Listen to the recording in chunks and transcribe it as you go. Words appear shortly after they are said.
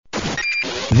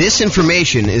This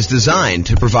information is designed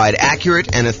to provide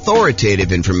accurate and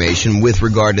authoritative information with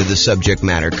regard to the subject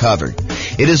matter covered.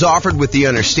 It is offered with the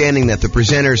understanding that the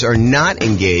presenters are not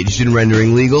engaged in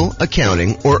rendering legal,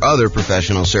 accounting, or other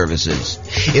professional services.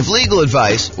 If legal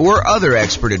advice or other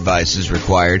expert advice is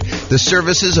required, the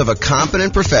services of a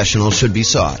competent professional should be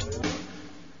sought.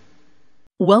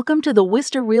 Welcome to the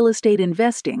Wista Real Estate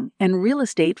Investing and Real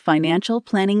Estate Financial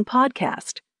Planning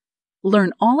Podcast.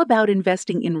 Learn all about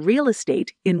investing in real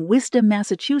estate in Wista,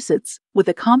 Massachusetts, with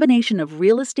a combination of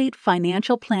real estate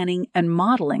financial planning and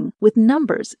modeling with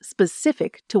numbers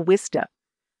specific to Wista.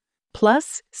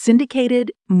 Plus,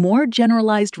 syndicated, more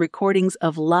generalized recordings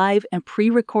of live and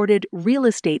pre-recorded real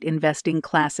estate investing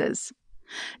classes.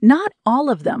 Not all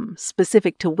of them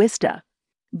specific to Wista.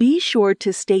 Be sure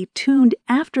to stay tuned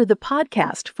after the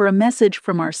podcast for a message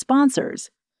from our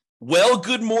sponsors. Well,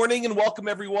 good morning and welcome,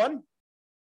 everyone.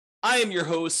 I am your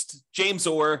host, James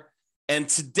Orr, and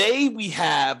today we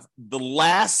have the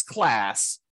last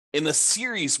class in the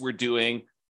series we're doing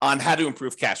on how to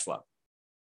improve cash flow.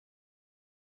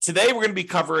 Today, we're going to be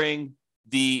covering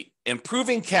the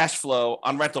improving cash flow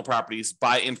on rental properties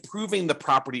by improving the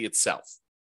property itself.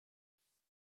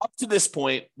 Up to this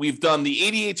point, we've done the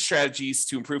 88 strategies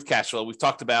to improve cash flow. We've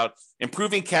talked about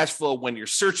improving cash flow when you're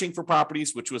searching for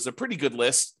properties, which was a pretty good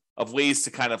list of ways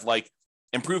to kind of like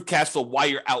improve cash flow while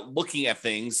you're out looking at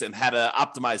things and how to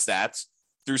optimize that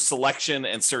through selection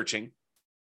and searching.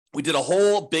 We did a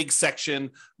whole big section,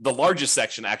 the largest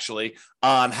section actually,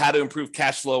 on how to improve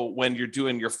cash flow when you're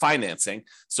doing your financing.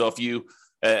 So if you,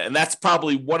 and that's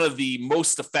probably one of the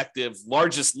most effective,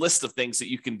 largest list of things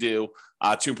that you can do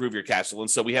to improve your cash flow.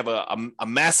 And so we have a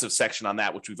massive section on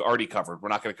that, which we've already covered. We're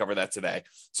not going to cover that today.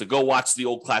 So go watch the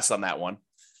old class on that one.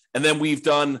 And then we've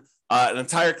done an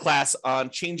entire class on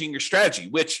changing your strategy,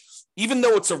 which even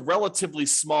though it's a relatively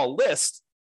small list,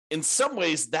 in some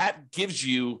ways that gives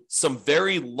you some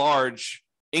very large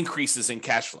increases in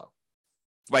cash flow.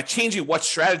 By changing what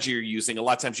strategy you're using, a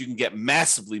lot of times you can get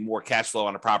massively more cash flow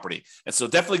on a property. And so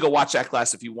definitely go watch that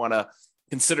class if you want to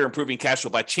consider improving cash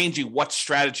flow by changing what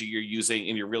strategy you're using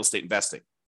in your real estate investing.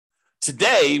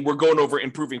 Today, we're going over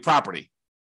improving property.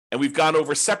 And we've gone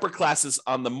over separate classes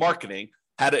on the marketing,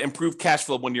 how to improve cash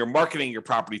flow when you're marketing your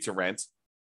property to rent.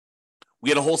 We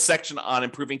had a whole section on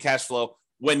improving cash flow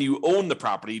when you own the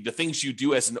property, the things you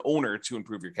do as an owner to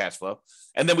improve your cash flow.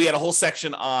 And then we had a whole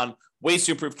section on ways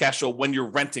to improve cash flow when you're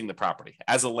renting the property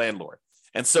as a landlord.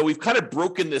 And so we've kind of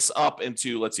broken this up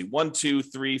into, let's see, 1, 2,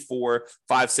 3, 4,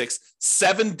 5, 6,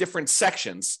 7 different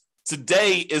sections.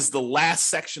 Today is the last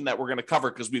section that we're going to cover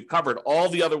because we've covered all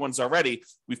the other ones already.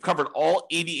 We've covered all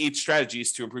 88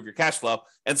 strategies to improve your cash flow.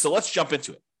 And so let's jump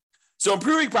into it. So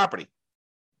improving property.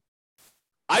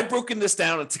 I've broken this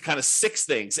down into kind of 6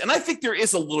 things. And I think there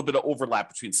is a little bit of overlap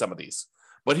between some of these.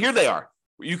 But here they are.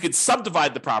 You could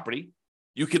subdivide the property.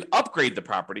 You could upgrade the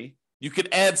property. You could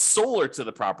add solar to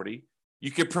the property.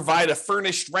 You could provide a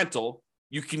furnished rental.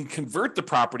 You can convert the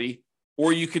property,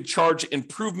 or you could charge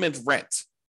improvement rent.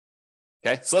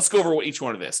 Okay, so let's go over what each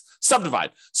one of this. Subdivide.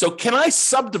 So can I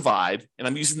subdivide, and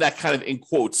I'm using that kind of in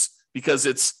quotes because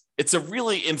it's a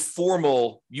really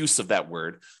informal use of that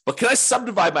word, but can I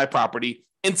subdivide my property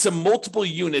into multiple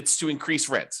units to increase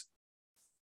rent?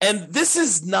 And this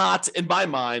is not, in my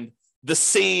mind, the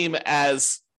same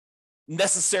as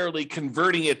necessarily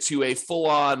converting it to a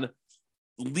full-on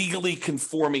legally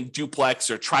conforming duplex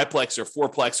or triplex or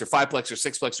fourplex or fiveplex or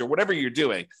sixplex or whatever you're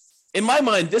doing. In my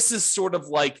mind, this is sort of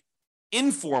like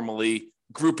informally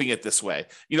grouping it this way.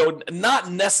 You know,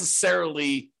 not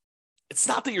necessarily, it's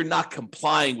not that you're not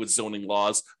complying with zoning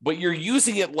laws, but you're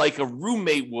using it like a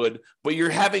roommate would, but you're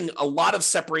having a lot of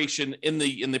separation in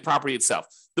the property itself.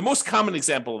 The most common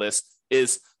example of this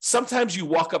is sometimes you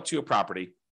walk up to a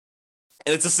property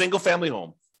and it's a single family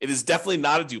home. It is definitely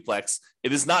not a duplex.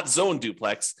 It is not zoned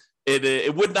duplex.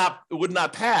 It would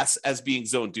not pass as being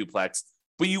zoned duplex,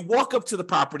 but you walk up to the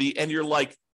property and you're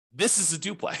like, this is a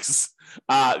duplex.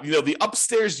 The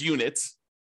upstairs unit,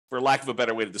 for lack of a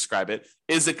better way to describe it,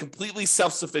 is a completely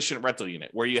self-sufficient rental unit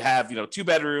where you have, 2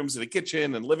 bedrooms and a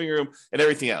kitchen and living room and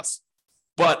everything else.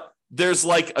 But there's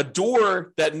like a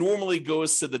door that normally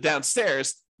goes to the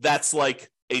downstairs that's like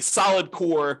a solid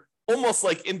core, almost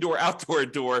like indoor-outdoor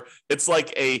door. It's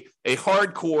like a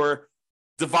hardcore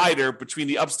divider between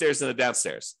the upstairs and the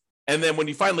downstairs. And then when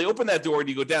you finally open that door and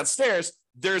you go downstairs,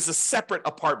 there's a separate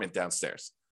apartment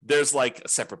downstairs. There's like a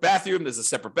separate bathroom, there's a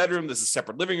separate bedroom, there's a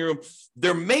separate living room.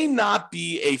 There may not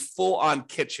be a full-on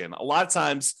kitchen. A lot of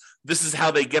times, this is how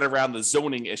they get around the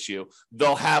zoning issue.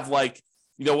 They'll have like,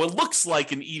 what looks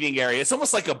like an eating area. It's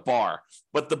almost like a bar,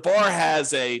 but the bar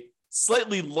has a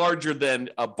slightly larger than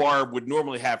a bar would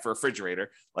normally have for a refrigerator,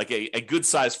 like a good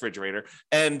sized refrigerator.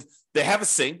 And they have a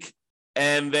sink,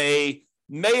 and they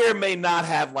may or may not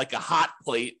have like a hot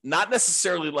plate, not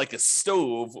necessarily like a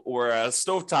stove or a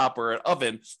stovetop or an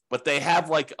oven, but they have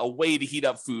like a way to heat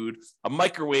up food, a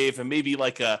microwave, and maybe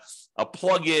like a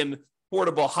plug-in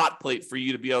portable hot plate for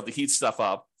you to be able to heat stuff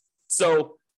up.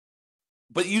 So,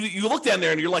 but you look down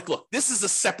there and you're like, look, this is a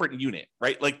separate unit,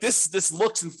 right? Like this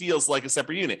looks and feels like a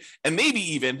separate unit. And maybe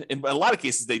even in a lot of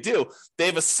cases they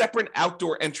have a separate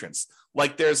outdoor entrance.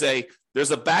 Like there's a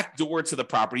back door to the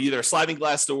property, either a sliding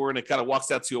glass door and it kind of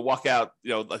walks out to a walkout,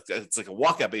 like it's like a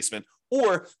walkout basement,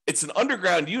 or it's an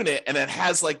underground unit and it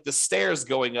has like the stairs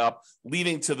going up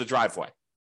leading to the driveway.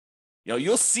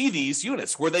 You'll see these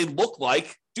units where they look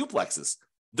like duplexes.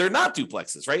 They're not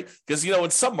duplexes, right? Because, in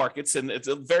some markets, and it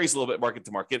varies a little bit market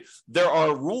to market, there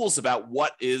are rules about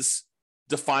what is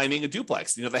defining a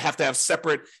duplex. They have to have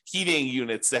separate heating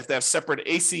units. They have to have separate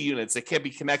AC units. They can't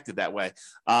be connected that way.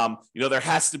 There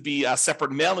has to be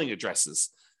separate mailing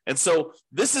addresses. And so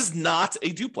this is not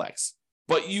a duplex,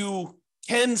 but you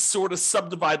can sort of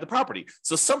subdivide the property.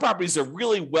 So some properties are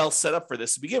really well set up for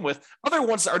this to begin with. Other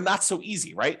ones are not so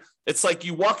easy, right? It's like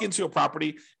you walk into a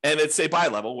property and it's a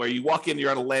bi-level where you walk in, you're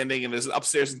on a landing and there's an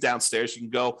upstairs and downstairs. You can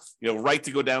go, right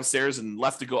to go downstairs and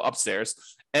left to go upstairs.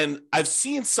 And I've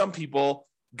seen some people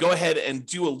go ahead and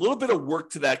do a little bit of work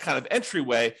to that kind of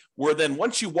entryway where then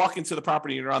once you walk into the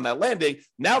property and you're on that landing,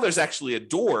 now there's actually a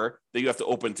door that you have to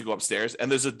open to go upstairs.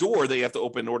 And there's a door that you have to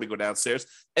open in order to go downstairs.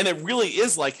 And it really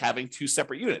is like having two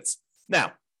separate units.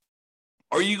 Now,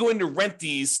 are you going to rent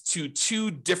these to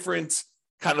two different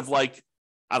kind of like,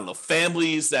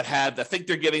 families that think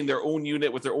they're getting their own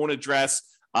unit with their own address?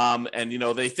 And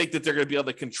they think that they're going to be able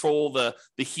to control the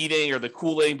heating or the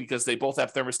cooling because they both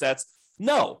have thermostats.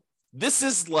 No. This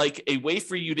is like a way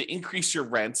for you to increase your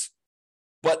rent,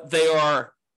 but they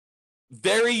are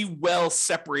very well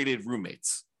separated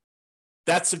roommates.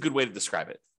 That's a good way to describe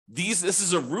it. This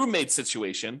is a roommate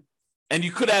situation, and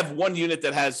you could have one unit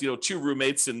that has, two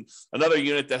roommates and another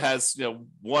unit that has,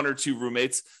 one or two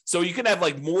roommates. So you can have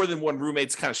like more than one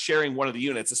roommates kind of sharing one of the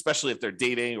units, especially if they're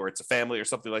dating or it's a family or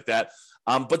something like that.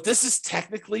 But this is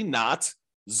technically not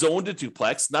zoned to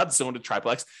duplex, not zoned to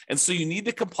triplex. And so you need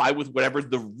to comply with whatever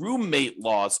the roommate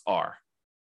laws are.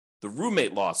 The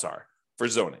roommate laws are for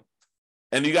zoning.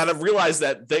 And you got to realize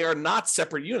that they are not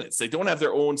separate units. They don't have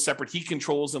their own separate heat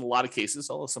controls in a lot of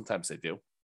cases, although sometimes they do.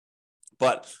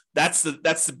 But that's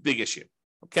the big issue.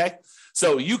 Okay.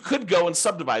 So you could go and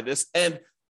subdivide this. And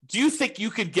do you think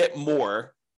you could get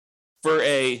more for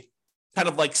a kind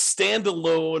of like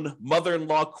standalone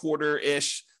mother-in-law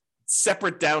quarter-ish,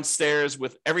 separate downstairs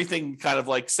with everything kind of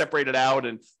like separated out,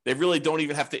 and they really don't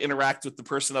even have to interact with the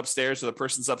person upstairs or the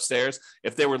person's upstairs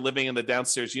if they were living in the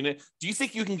downstairs unit? Do you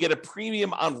think you can get a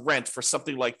premium on rent for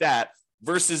something like that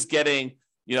versus getting,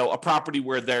 a property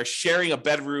where they're sharing a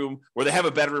bedroom, where they have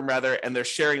a bedroom rather, and they're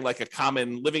sharing like a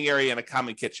common living area and a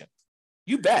common kitchen?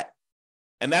 You bet.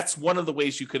 And that's one of the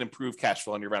ways you could improve cash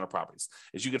flow on your rental properties,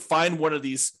 is you could find one of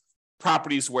these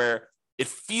properties where it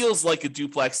feels like a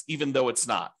duplex, even though it's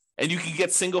not. And you can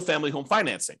get single family home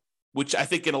financing, which I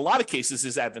think in a lot of cases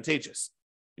is advantageous.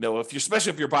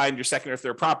 Especially if you're buying your second or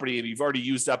third property and you've already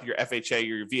used up your FHA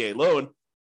or your VA loan,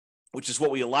 which is what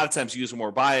we a lot of times use when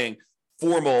we're buying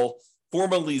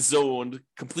formally zoned,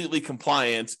 completely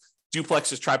compliant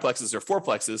duplexes, triplexes, or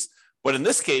fourplexes. But in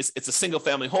this case, it's a single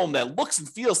family home that looks and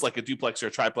feels like a duplex or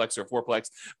a triplex or a fourplex,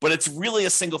 but it's really a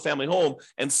single family home.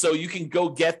 And so you can go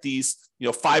get these,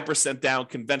 5% down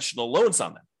conventional loans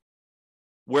on them.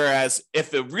 Whereas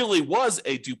if it really was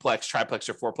a duplex, triplex,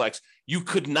 or fourplex, you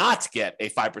could not get a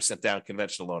 5% down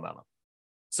conventional loan on them.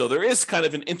 So there is kind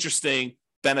of an interesting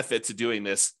benefit to doing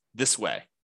this way.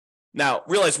 Now,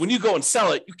 realize when you go and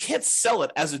sell it, you can't sell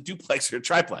it as a duplex or a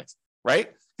triplex,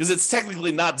 right? Because it's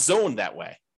technically not zoned that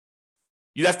way.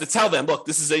 You'd have to tell them, look,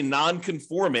 this is a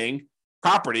non-conforming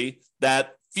property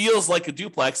that feels like a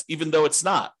duplex, even though it's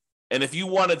not. And if you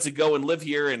wanted to go and live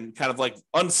here and kind of like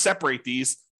unseparate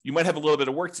these, you might have a little bit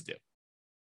of work to do.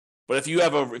 But if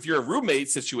you're a roommate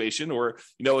situation, or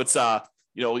it's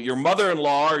your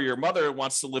mother-in-law or your mother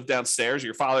wants to live downstairs,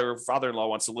 your father or father-in-law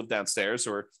wants to live downstairs,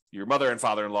 or your mother and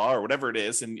father-in-law or whatever it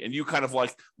is, and you kind of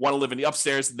like want to live in the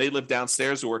upstairs and they live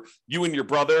downstairs, or you and your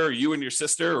brother or you and your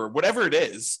sister or whatever it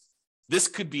is, this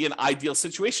could be an ideal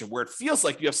situation where it feels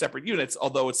like you have separate units,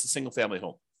 although it's a single family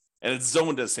home and it's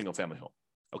zoned as a single family home.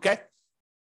 Okay.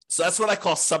 So that's what I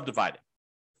call subdividing.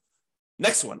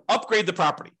 Next one, upgrade the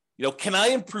property. Can I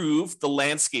improve the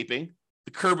landscaping,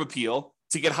 the curb appeal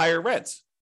to get higher rents?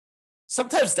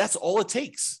 Sometimes that's all it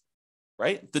takes,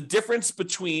 right? The difference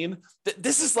between,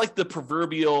 this is like the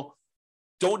proverbial,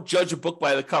 don't judge a book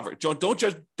by the cover. Don't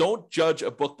judge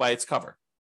a book by its cover.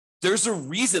 There's a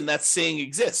reason that saying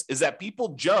exists, is that people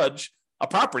judge a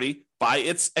property by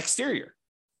its exterior.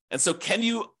 And so can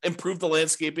you improve the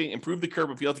landscaping, improve the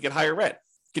curb appeal to get higher rent?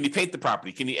 Can you paint the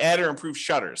property? Can you add or improve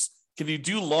shutters? Can you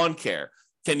do lawn care?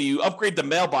 Can you upgrade the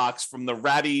mailbox from the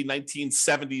ratty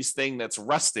 1970s thing that's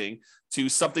rusting to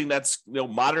something that's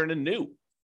modern and new?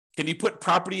 Can you put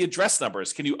property address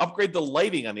numbers? Can you upgrade the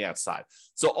lighting on the outside?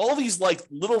 So all these like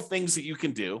little things that you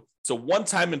can do. It's a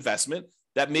one-time investment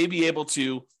that may be able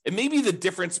to, it may be the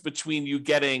difference between you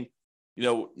getting,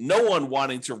 no one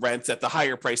wanting to rent at the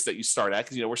higher price that you start at.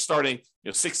 Because, we're starting,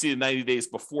 60 to 90 days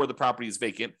before the property is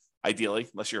vacant, ideally,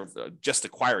 unless you're just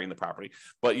acquiring the property.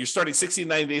 But you're starting 60 to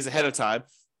 90 days ahead of time,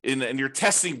 and you're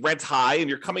testing rent high, and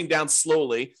you're coming down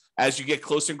slowly as you get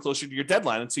closer and closer to your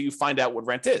deadline until you find out what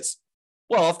rent is.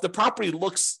 Well, if the property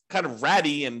looks kind of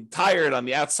ratty and tired on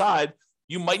the outside,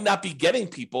 you might not be getting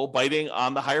people biting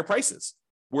on the higher prices.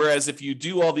 Whereas if you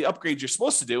do all the upgrades you're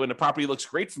supposed to do and the property looks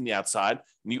great from the outside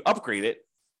and you upgrade it,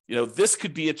 this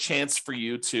could be a chance for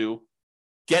you to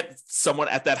get someone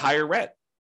at that higher rent.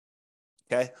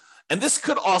 Okay. And this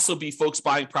could also be folks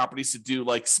buying properties to do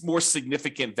like more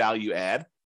significant value add,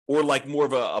 or like more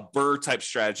of a BRRRR type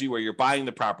strategy where you're buying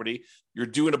the property, you're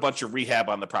doing a bunch of rehab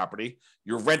on the property,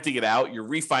 you're renting it out, you're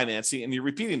refinancing, and you're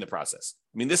repeating the process.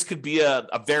 I mean, this could be a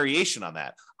variation on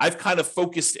that. I've kind of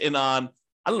focused in on,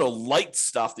 light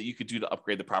stuff that you could do to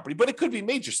upgrade the property, but it could be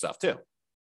major stuff too.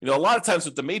 A lot of times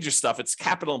with the major stuff, it's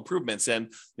capital improvements.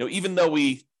 And, even though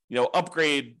we,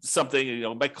 upgrade something,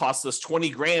 it might cost us 20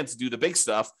 grand to do the big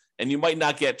stuff, and you might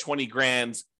not get 20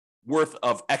 grand worth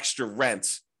of extra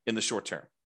rent in the short term.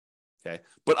 Okay.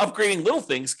 But upgrading little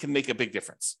things can make a big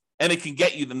difference, and it can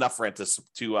get you enough rent to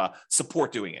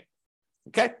support doing it.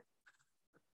 Okay.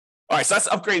 All right. So that's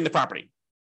upgrading the property.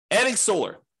 Adding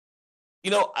solar.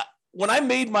 When I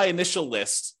made my initial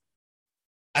list,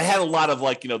 I had a lot of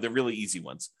the really easy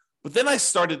ones. But then I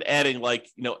started adding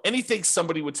anything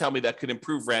somebody would tell me that could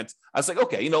improve rent. I was like,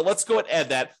 okay, let's go and add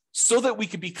that so that we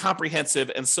could be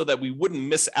comprehensive and so that we wouldn't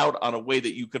miss out on a way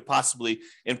that you could possibly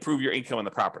improve your income on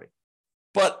the property.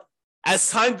 But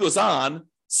as time goes on,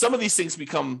 some of these things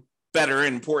become better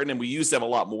and important, and we use them a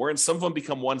lot more. And some of them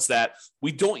become ones that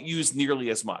we don't use nearly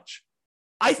as much.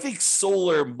 I think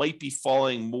solar might be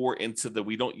falling more into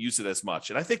we don't use it as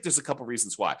much. And I think there's a couple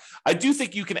reasons why. I do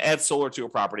think you can add solar to a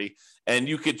property and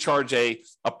you could charge a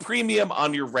premium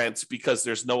on your rent because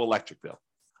there's no electric bill.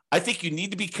 I think you need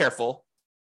to be careful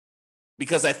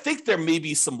because I think there may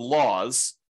be some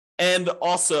laws, and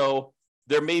also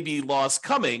there may be laws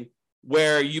coming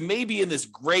where you may be in this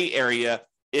gray area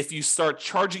if you start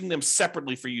charging them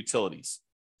separately for utilities.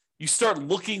 You start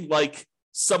looking like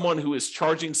someone who is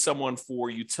charging someone for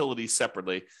utilities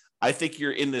separately. I think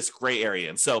you're in this gray area.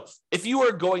 And so if you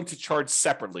are going to charge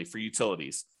separately for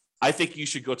utilities, I think you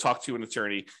should go talk to an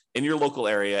attorney in your local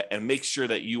area and make sure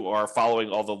that you are following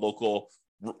all the local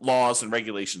laws and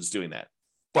regulations doing that.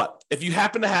 But if you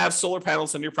happen to have solar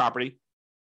panels on your property,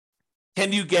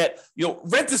 can you get,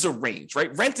 rent is a range,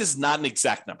 right? Rent is not an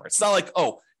exact number. It's not like,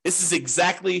 this is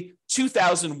exactly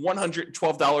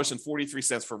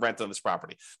 $2,112.43 for rent on this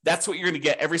property. That's what you're going to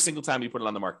get every single time you put it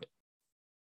on the market.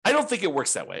 I don't think it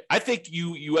works that way. I think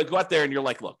you go out there and you're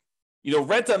like, look,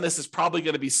 rent on this is probably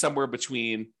going to be somewhere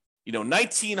between,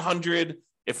 $1,900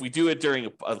 if we do it during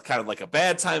a kind of like a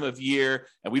bad time of year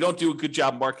and we don't do a good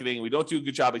job marketing, we don't do a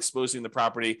good job exposing the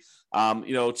property,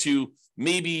 to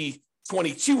maybe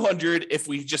 $2,200 if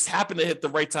we just happen to hit the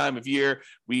right time of year.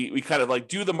 We kind of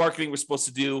do the marketing we're supposed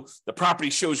to do. The property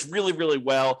shows really, really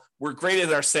well. We're great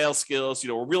at our sales skills.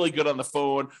 We're really good on the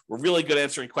phone. We're really good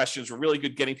answering questions. We're really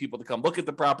good getting people to come look at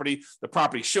the property. The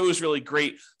property shows really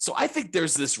great. So I think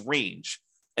there's this range.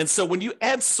 And so when you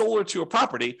add solar to a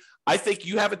property, I think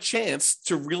you have a chance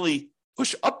to really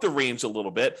push up the range a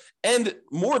little bit and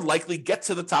more likely get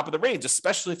to the top of the range,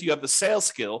 especially if you have the sales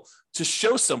skill to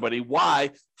show somebody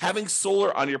why having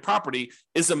solar on your property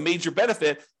is a major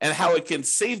benefit and how it can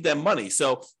save them money.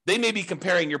 So they may be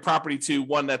comparing your property to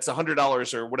one that's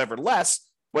 $100 or whatever less,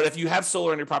 but if you have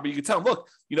solar on your property, you can tell them, look,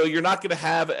 you're not going to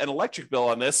have an electric bill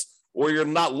on this, or you're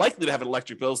not likely to have an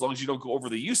electric bill as long as you don't go over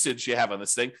the usage you have on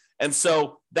this thing. And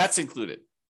so that's included.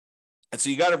 And so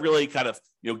you got to really kind of,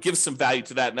 give some value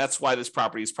to that. And that's why this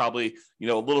property is probably,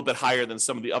 a little bit higher than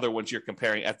some of the other ones you're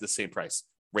comparing at the same price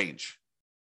range.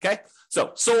 Okay.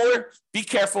 So solar, be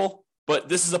careful, but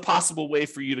this is a possible way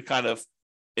for you to kind of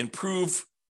improve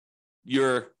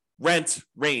your rent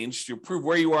range, to prove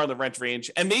where you are on the rent range.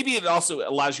 And maybe it also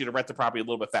allows you to rent the property a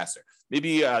little bit faster.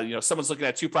 Maybe, someone's looking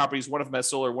at two properties, one of them has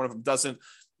solar, one of them doesn't.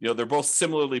 They're both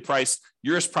similarly priced.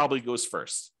 Yours probably goes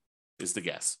first, is the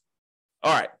guess.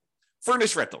 All right,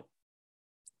 furnished rental.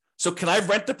 So can I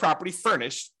rent the property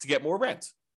furnished to get more rent?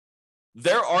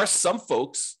 There are some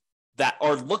folks that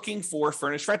are looking for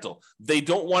furnished rental. They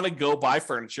don't want to go buy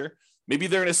furniture. Maybe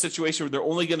they're in a situation where they're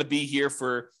only going to be here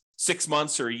for 6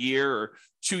 months or a year or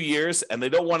 2 years, and they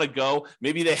don't want to go.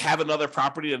 Maybe they have another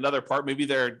property, another part. Maybe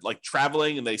they're like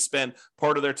traveling and they spend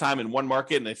part of their time in one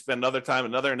market and they spend another time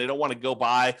in another, and they don't want to go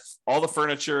buy all the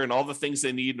furniture and all the things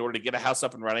they need in order to get a house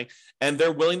up and running. And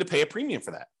they're willing to pay a premium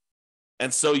for that.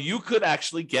 And so you could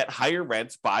actually get higher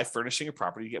rent by furnishing a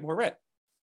property to get more rent.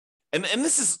 And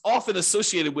this is often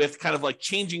associated with kind of like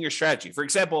changing your strategy. For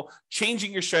example,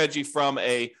 changing your strategy from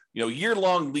a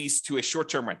year-long lease to a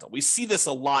short-term rental. We see this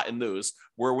a lot in those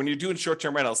where when you're doing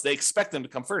short-term rentals, they expect them to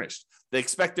come furnished. They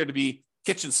expect there to be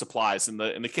kitchen supplies in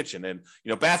the kitchen and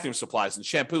bathroom supplies and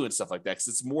shampoo and stuff like that, because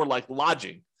it's more like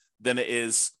lodging than it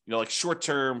is like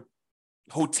short-term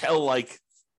hotel-like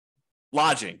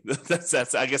lodging. That's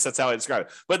I guess that's how I describe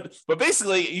it. But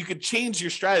basically, you could change your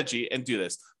strategy and do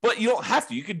this, but you don't have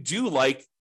to. You could do like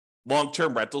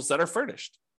long-term rentals that are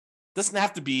furnished. It doesn't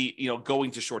have to be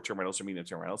going to short-term rentals or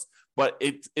medium-term rentals, but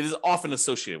it is often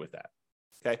associated with that.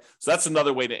 Okay, so that's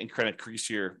another way to increase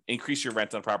your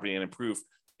rent on property and improve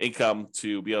income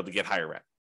to be able to get higher rent.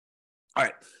 All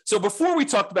right. So before we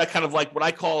talked about kind of like what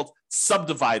I called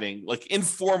subdividing, like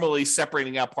informally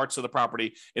separating out parts of the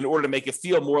property in order to make it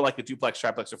feel more like a duplex,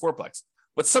 triplex, or fourplex.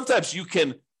 But sometimes you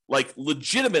can like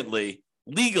legitimately,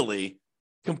 legally,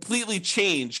 completely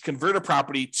convert a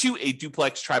property to a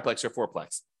duplex, triplex, or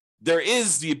fourplex. There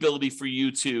is the ability for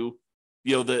you to,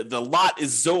 the lot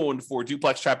is zoned for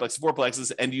duplex, triplex,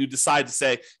 fourplexes, and you decide to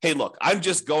say, hey, look, I'm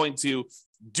just going to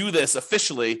do this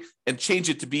officially and change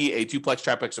it to be a duplex,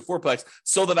 triplex, or fourplex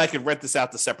so that I can rent this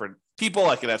out to separate people.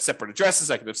 I can have separate addresses.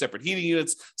 I can have separate heating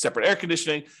units, separate air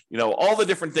conditioning. All the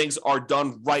different things are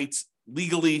done right,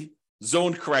 legally,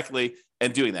 zoned correctly,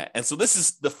 and doing that. And so this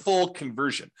is the full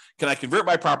conversion. Can I convert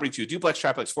my property to a duplex,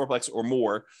 triplex, fourplex, or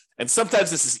more? And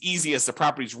sometimes this is easy as the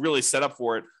property is really set up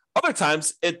for it. Other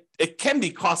times it can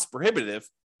be cost prohibitive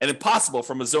and impossible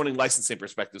from a zoning licensing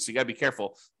perspective. So you got to be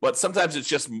careful, but sometimes it's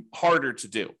just harder to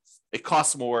do. It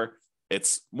costs more,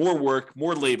 it's more work,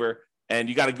 more labor, and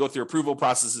you got to go through approval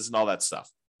processes and all that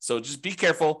stuff. So just be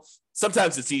careful.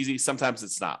 Sometimes it's easy, sometimes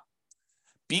it's not.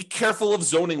 Be careful of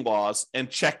zoning laws and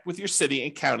check with your city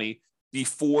and county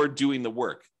before doing the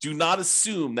work. Do not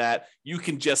assume that you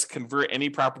can just convert any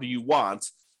property you want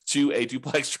to a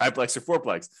duplex, triplex, or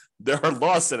fourplex. There are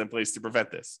laws set in place to prevent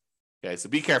this. Okay, so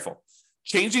be careful.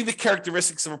 Changing the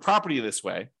characteristics of a property this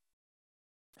way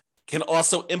can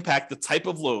also impact the type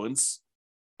of loans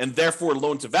and therefore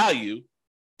loan to value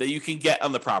that you can get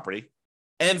on the property.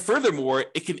 And furthermore,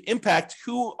 it can impact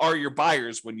who are your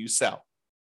buyers when you sell.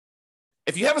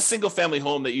 If you have a single family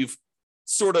home that you've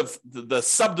sort of the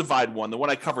subdivide one, the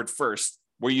one I covered first,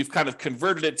 where you've kind of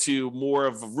converted it to more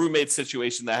of a roommate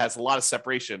situation that has a lot of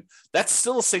separation, that's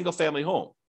still a single family home.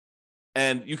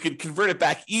 And you can convert it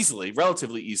back easily,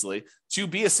 relatively easily, to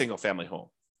be a single family home.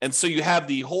 And so you have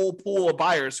the whole pool of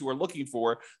buyers who are looking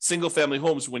for single family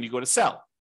homes when you go to sell.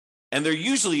 And there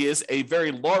usually is a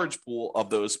very large pool of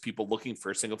those people looking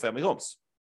for single family homes.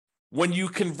 When you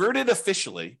convert it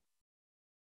officially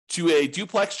to a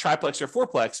duplex, triplex, or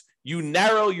fourplex, you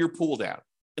narrow your pool down.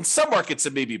 In some markets,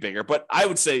 it may be bigger, but I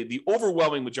would say the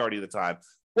overwhelming majority of the time,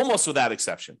 almost without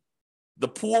exception, the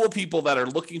pool of people that are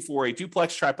looking for a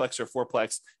duplex, triplex, or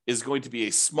fourplex is going to be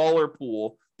a smaller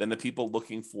pool than the people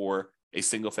looking for a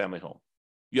single family home.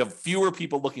 You have fewer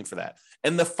people looking for that.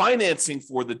 And the financing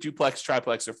for the duplex,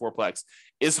 triplex, or fourplex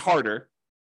is harder,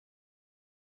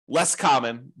 less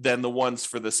common than the ones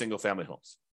for the single family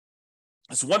homes.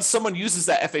 So once someone uses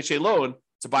that FHA loan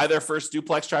to buy their first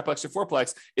duplex, triplex, or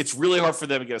fourplex, it's really hard for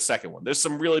them to get a second one. There's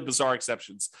some really bizarre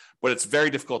exceptions, but it's very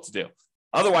difficult to do.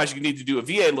 Otherwise, you need to do a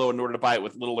VA loan in order to buy it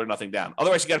with little or nothing down.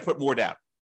 Otherwise, you got to put more down.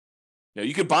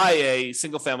 You could buy a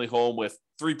single family home with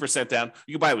 3% down.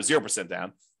 You can buy it with 0%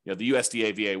 down. The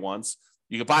USDA VA ones.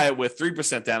 You can buy it with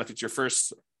 3% down if it's your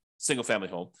first single family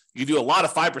home. You can do a lot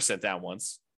of 5% down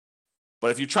ones.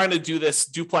 But if you're trying to do this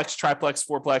duplex, triplex,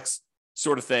 fourplex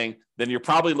sort of thing, then you're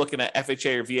probably looking at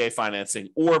FHA or VA financing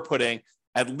or putting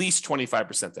at least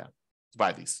 25% down to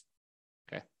buy these.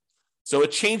 Okay. So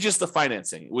it changes the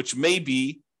financing, which may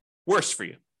be worse for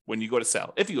you when you go to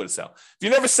sell, if you go to sell. If you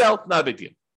never sell, not a big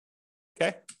deal.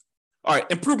 Okay. All right.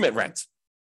 Improvement rent.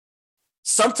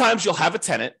 Sometimes you'll have a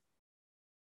tenant.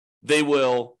 They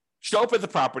will show up at the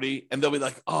property and they'll be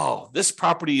like, oh, this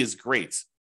property is great.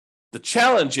 The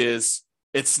challenge is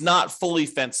it's not fully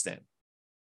fenced in.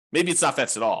 Maybe it's not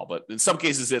fenced at all, but in some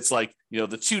cases it's like,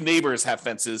 the two neighbors have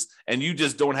fences and you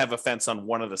just don't have a fence on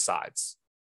one of the sides.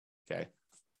 Okay.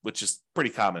 Which is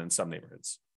pretty common in some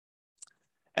neighborhoods.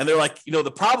 And they're like,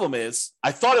 the problem is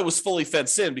I thought it was fully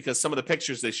fenced in because some of the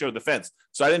pictures they showed the fence.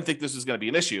 So I didn't think this was going to be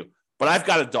an issue, but I've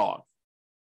got a dog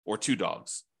or two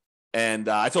dogs. And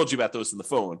I told you about those on the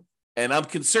phone. And I'm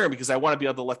concerned because I want to be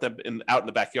able to let them out in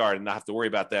the backyard and not have to worry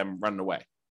about them running away.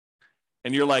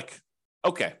 And you're like,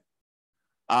 okay,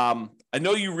 I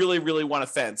know you really, really want a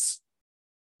fence.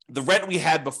 The rent we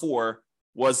had before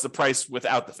was the price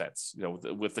without the fence,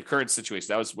 with the current situation.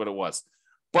 That was what it was.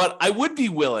 But I would be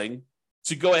willing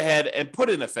to go ahead and put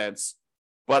in a fence,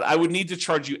 but I would need to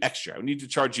charge you extra. I would need to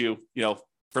charge you,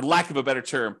 for lack of a better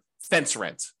term, fence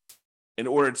rent in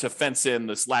order to fence in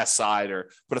this last side or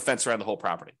put a fence around the whole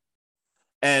property.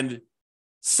 And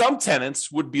some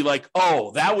tenants would be like,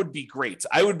 oh, that would be great.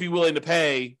 I would be willing to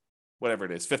pay whatever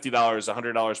it is, $50,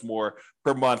 $100 more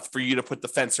per month for you to put the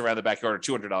fence around the backyard, or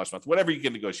 $200 a month, whatever you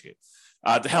can negotiate,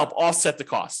 to help offset the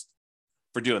cost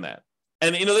for doing that.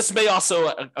 And, this may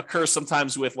also occur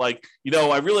sometimes with like,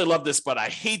 I really love this, but I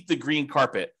hate the green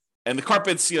carpet. And the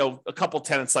carpet's, a couple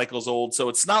tenant cycles old. So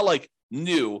it's not like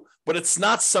new, but it's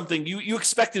not something you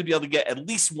expect to be able to get at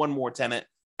least one more tenant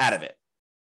out of it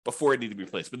before it needed to be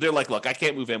replaced. But they're like, look, I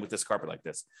can't move in with this carpet like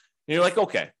this. And you're like,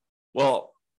 okay,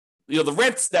 well, the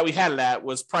rent that we had it at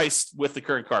was priced with the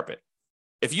current carpet.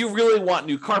 If you really want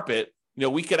new carpet,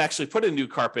 we could actually put in new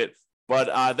carpet,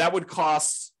 but that would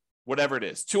cost whatever it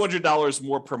is, $200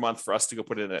 more per month for us to go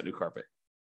put in that new carpet.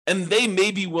 And they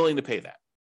may be willing to pay that.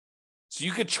 So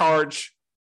you could charge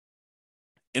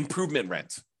improvement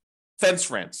rent, fence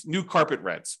rent, new carpet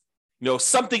rent,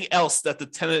 something else that the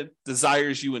tenant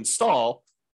desires you install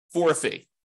for a fee.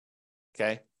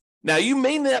 Okay. Now you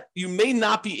may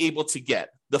not be able to get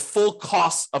the full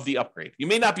cost of the upgrade. You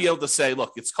may not be able to say,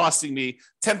 look, it's costing me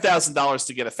 $10,000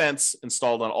 to get a fence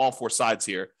installed on all four sides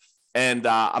here. And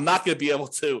I'm not going to be able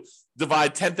to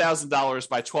divide $10,000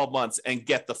 by 12 months and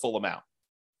get the full amount.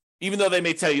 Even though they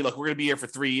may tell you, look, we're going to be here for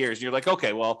 3 years. And you're like,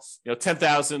 okay, well,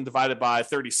 10,000 divided by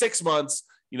 36 months,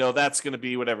 that's going to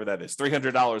be whatever that is,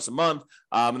 $300 a month.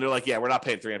 And they're like, yeah, we're not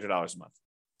paying $300 a month.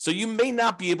 So you may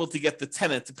not be able to get the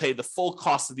tenant to pay the full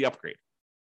cost of the upgrade.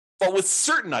 But with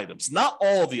certain items, not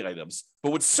all of the items,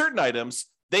 but with certain items,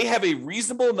 they have a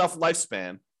reasonable enough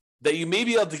lifespan that you may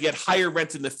be able to get higher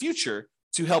rent in the future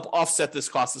to help offset this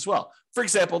cost as well. For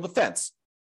example, the fence.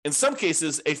 In some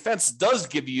cases, a fence does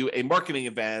give you a marketing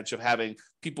advantage of having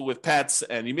people with pets,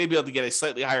 and you may be able to get a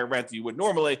slightly higher rent than you would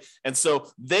normally. And so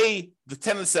the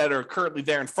tenants that are currently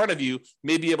there in front of you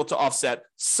may be able to offset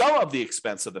some of the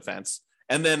expense of the fence.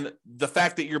 And then the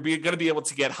fact that you're going to be able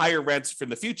to get higher rents for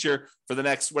the future for the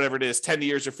next, whatever it is, 10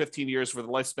 years or 15 years for the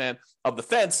lifespan of the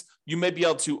fence, you may be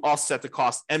able to offset the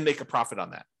cost and make a profit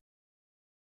on that.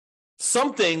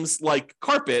 Some things like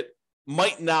carpet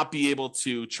might not be able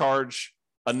to charge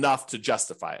enough to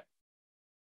justify it.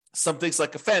 Some things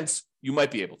like a fence, you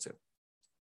might be able to.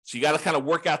 So you got to kind of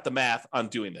work out the math on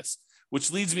doing this,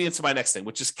 which leads me into my next thing,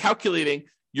 which is calculating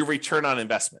your return on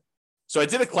investment. So I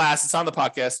did a class, it's on the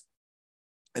podcast.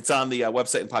 It's on the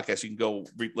website and podcast. You can go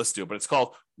listen to it, but it's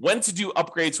called When to Do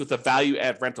Upgrades with a Value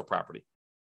Add Rental Property.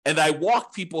 And I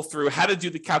walk people through how to do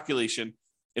the calculation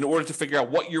in order to figure out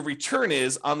what your return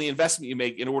is on the investment you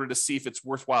make in order to see if it's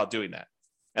worthwhile doing that.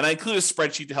 And I include a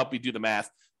spreadsheet to help you do the math,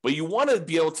 but you want to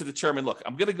be able to determine, look,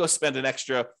 I'm going to go spend an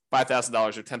extra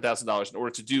 $5,000 or $10,000 in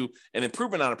order to do an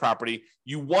improvement on a property.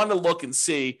 You want to look and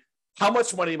see how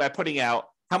much money am I putting out?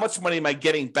 How much money am I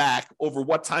getting back over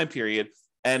what time period?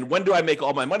 And when do I make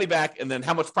all my money back? And then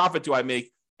how much profit do I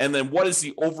make? And then what is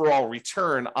the overall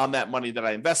return on that money that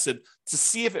I invested to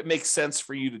see if it makes sense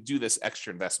for you to do this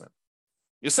extra investment?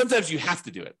 Sometimes you have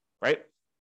to do it, right?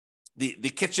 The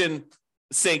kitchen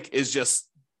sink is just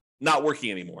not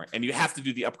working anymore and you have to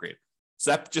do the upgrade.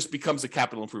 So that just becomes a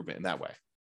capital improvement in that way.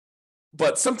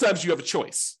 But sometimes you have a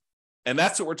choice. And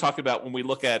that's what we're talking about when we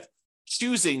look at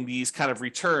choosing these kind of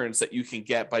returns that you can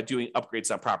get by doing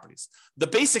upgrades on properties. The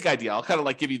basic idea, I'll kind of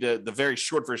like give you the very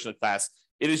short version of the class.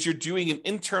 It is you're doing an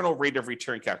internal rate of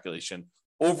return calculation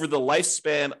over the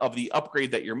lifespan of the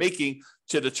upgrade that you're making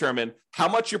to determine how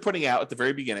much you're putting out at the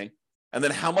very beginning, and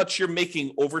then how much you're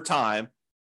making over time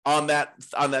on that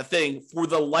thing for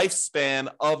the lifespan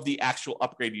of the actual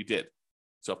upgrade you did.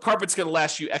 So if carpet's going to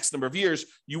last you X number of years,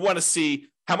 you want to see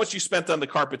how much you spent on the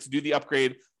carpet to do the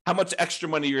upgrade, how much extra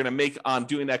money you're going to make on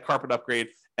doing that carpet upgrade.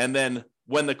 And then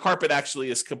when the carpet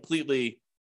actually is completely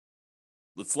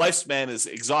its lifespan is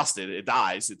exhausted, it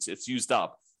dies, it's used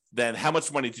up, then how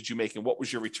much money did you make and what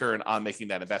was your return on making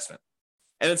that investment?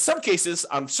 And in some cases,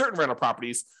 on certain rental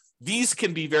properties, these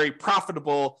can be very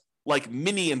profitable, like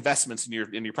mini investments in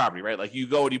your property, right? Like you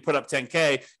go and you put up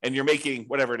 10K and you're making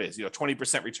whatever it is,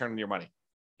 20% return on your money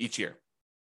each year.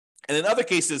 And in other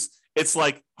cases, it's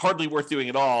like hardly worth doing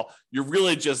at all. You're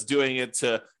really just doing it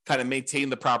to kind of maintain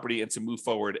the property and to move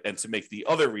forward and to make the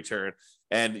other return.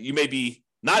 And you may be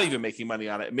not even making money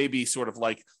on it. It may be sort of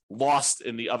like lost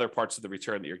in the other parts of the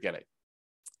return that you're getting.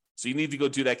 So you need to go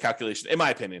do that calculation, in my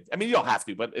opinion. I mean, you don't have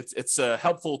to, but it's a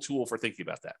helpful tool for thinking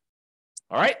about that.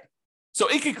 All right. So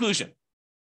in conclusion,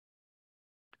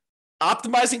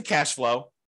 optimizing cash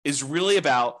flow is really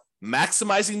about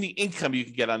maximizing the income you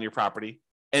can get on your property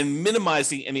and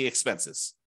minimizing any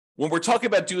expenses. When we're talking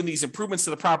about doing these improvements to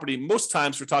the property, most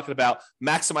times we're talking about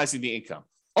maximizing the income.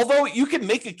 Although you can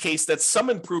make a case that some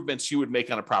improvements you would make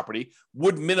on a property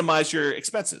would minimize your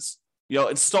expenses.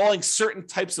 Installing certain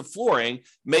types of flooring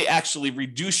may actually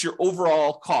reduce your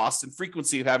overall cost and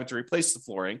frequency of having to replace the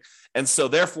flooring. And so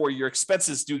therefore your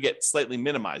expenses do get slightly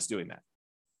minimized doing that.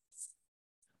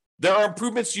 There are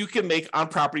improvements you can make on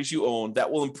properties you own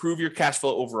that will improve your cash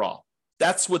flow overall.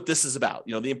 That's what this is about.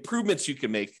 The improvements you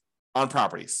can make on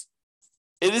properties.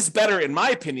 It is better, in my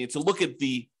opinion, to look at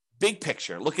the big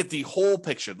picture, look at the whole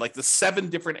picture, like the 7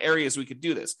 different areas we could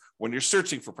do this. When you're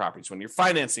searching for properties, when you're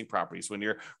financing properties, when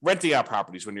you're renting out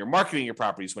properties, when you're marketing your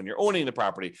properties, when you're owning the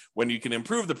property, when you can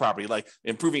improve the property, like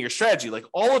improving your strategy, like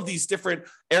all of these different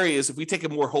areas. If we take a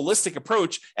more holistic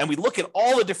approach and we look at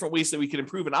all the different ways that we can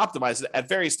improve and optimize it at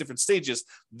various different stages,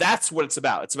 that's what it's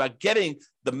about. It's about getting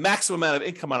the maximum amount of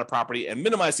income on a property and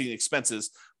minimizing the expenses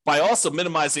by also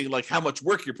minimizing like how much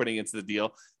work you're putting into the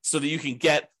deal so that you can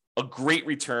get a great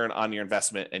return on your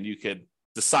investment, and you could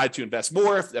decide to invest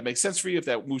more if that makes sense for you, if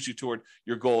that moves you toward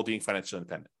your goal of being financially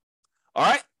independent. All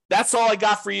right, that's all I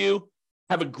got for you.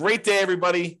 Have a great day,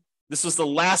 everybody. This was the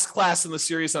last class in the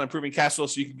series on improving cash flow,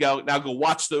 so you can go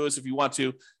watch those if you want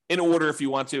to, in order if you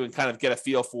want to, and kind of get a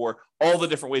feel for all the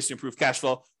different ways to improve cash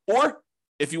flow. Or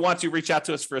if you want to, reach out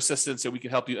to us for assistance, and we can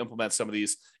help you implement some of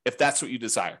these if that's what you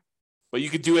desire. But you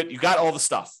could do it. You got all the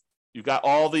stuff. You've got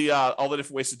all the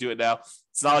different ways to do it now.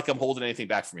 It's not like I'm holding anything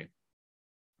back from you.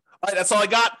 All right, that's all I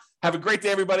got. Have a great day,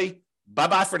 everybody.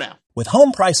 Bye-bye for now. With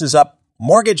home prices up,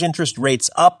 mortgage interest rates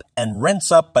up, and rents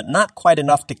up, but not quite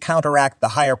enough to counteract the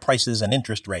higher prices and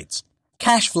interest rates,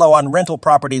 cash flow on rental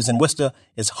properties in Wista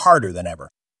is harder than ever.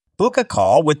 Book a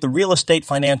call with the Real Estate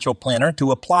Financial Planner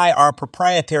to apply our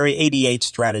proprietary 88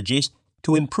 strategies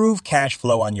to improve cash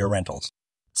flow on your rentals.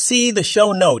 See the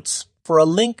show notes for a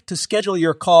link to schedule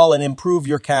your call and improve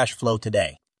your cash flow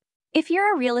today. If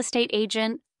you're a real estate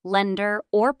agent, lender,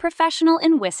 or professional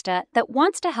in Wista that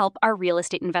wants to help our real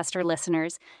estate investor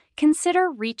listeners, consider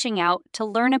reaching out to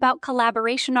learn about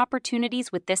collaboration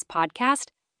opportunities with this podcast.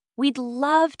 We'd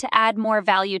love to add more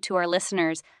value to our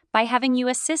listeners by having you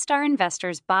assist our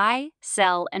investors buy,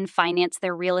 sell, and finance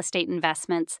their real estate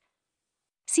investments.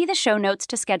 See the show notes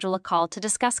to schedule a call to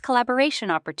discuss collaboration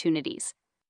opportunities.